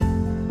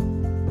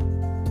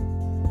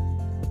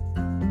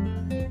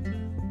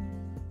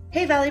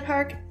Hey Valley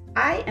Park,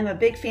 I am a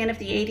big fan of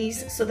the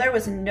 80s, so there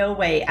was no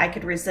way I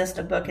could resist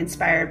a book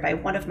inspired by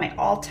one of my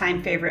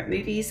all-time favorite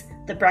movies,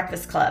 The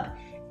Breakfast Club,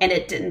 and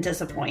it didn't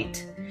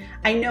disappoint.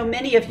 I know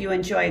many of you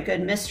enjoy a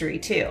good mystery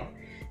too.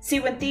 See,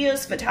 when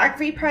Theo's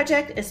photography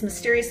project is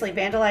mysteriously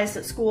vandalized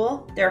at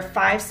school, there are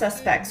 5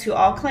 suspects who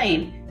all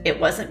claim, "It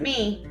wasn't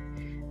me."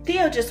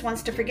 Theo just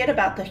wants to forget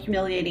about the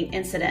humiliating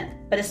incident,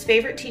 but his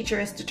favorite teacher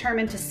is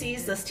determined to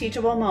seize this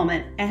teachable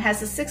moment and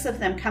has the 6 of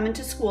them come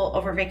into school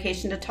over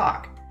vacation to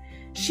talk.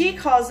 She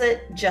calls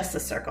it just a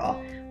circle,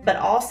 but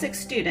all 6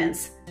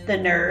 students, the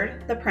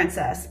nerd, the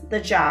princess, the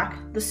jock,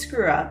 the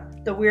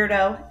screw-up, the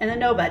weirdo, and the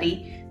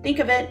nobody, think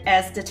of it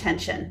as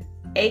detention,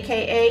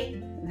 aka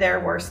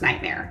their worst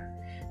nightmare.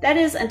 That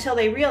is until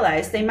they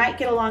realize they might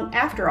get along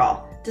after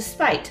all,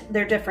 despite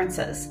their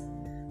differences.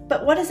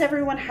 But what is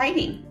everyone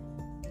hiding?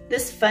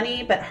 This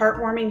funny but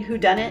heartwarming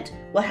whodunit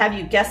will have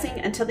you guessing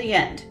until the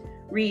end.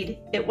 Read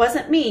It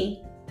Wasn't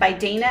Me by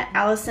Dana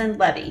Alison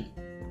Levy.